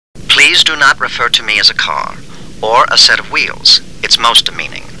do not refer to me as a car, or a set of wheels. It's most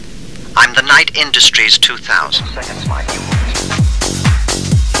demeaning. I'm the Knight Industries 2000. Seconds, Mike. To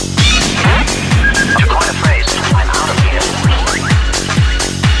coin a phrase, I'm out of here.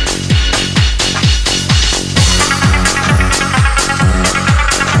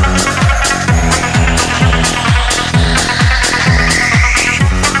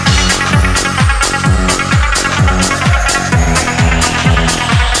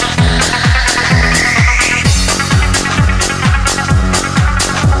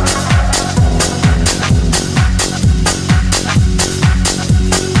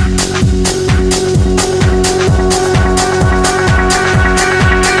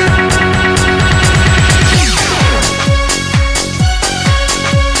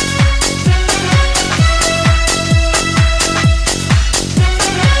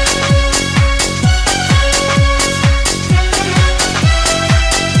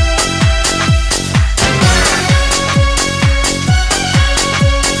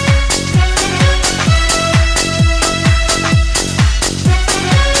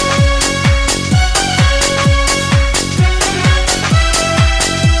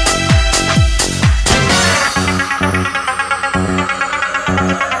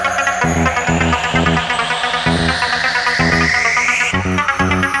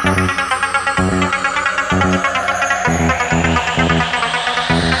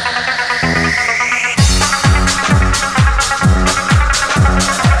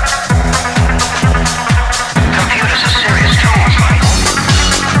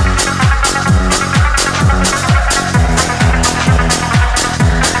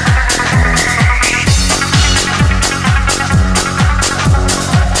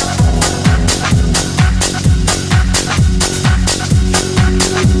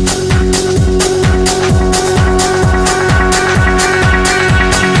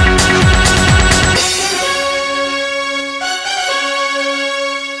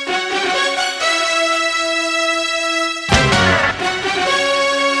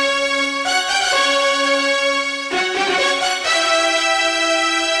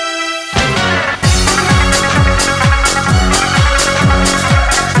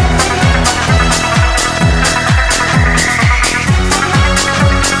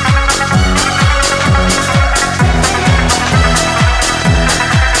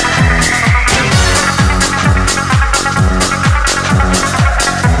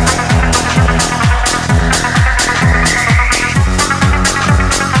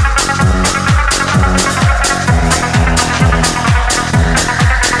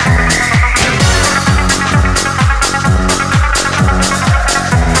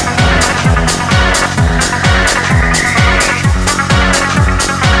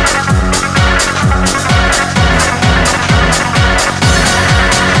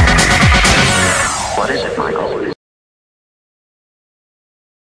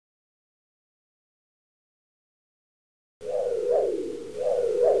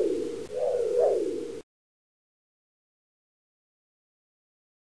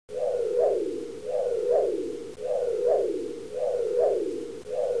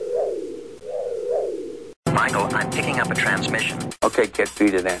 Michael, I'm picking up a transmission. Okay, KITT,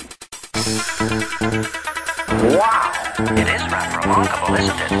 feed it in. Wow! It is rather remarkable,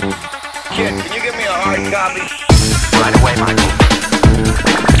 isn't it? KITT, can you give me a hard copy? Right away, Michael.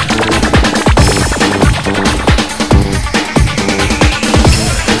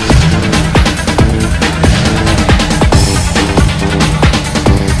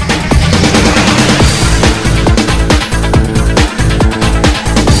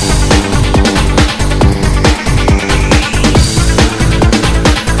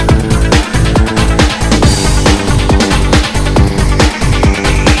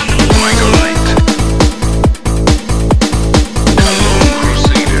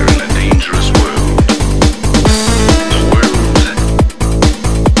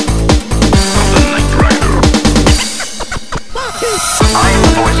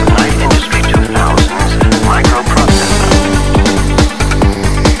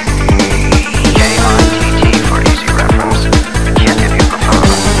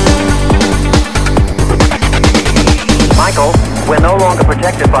 We're no longer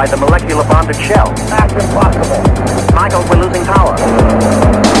protected by the molecular bonded shell. That's impossible. Michael, we're losing power.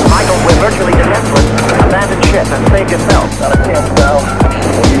 Michael, we're virtually defenseless. Abandon ship and save yourself. Not a chance, pal.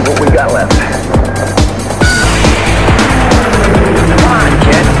 We'll use what we got left. Come on,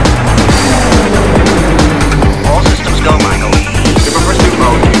 KITT. All systems go, Michael. Give him pursuit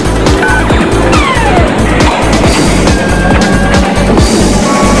mode.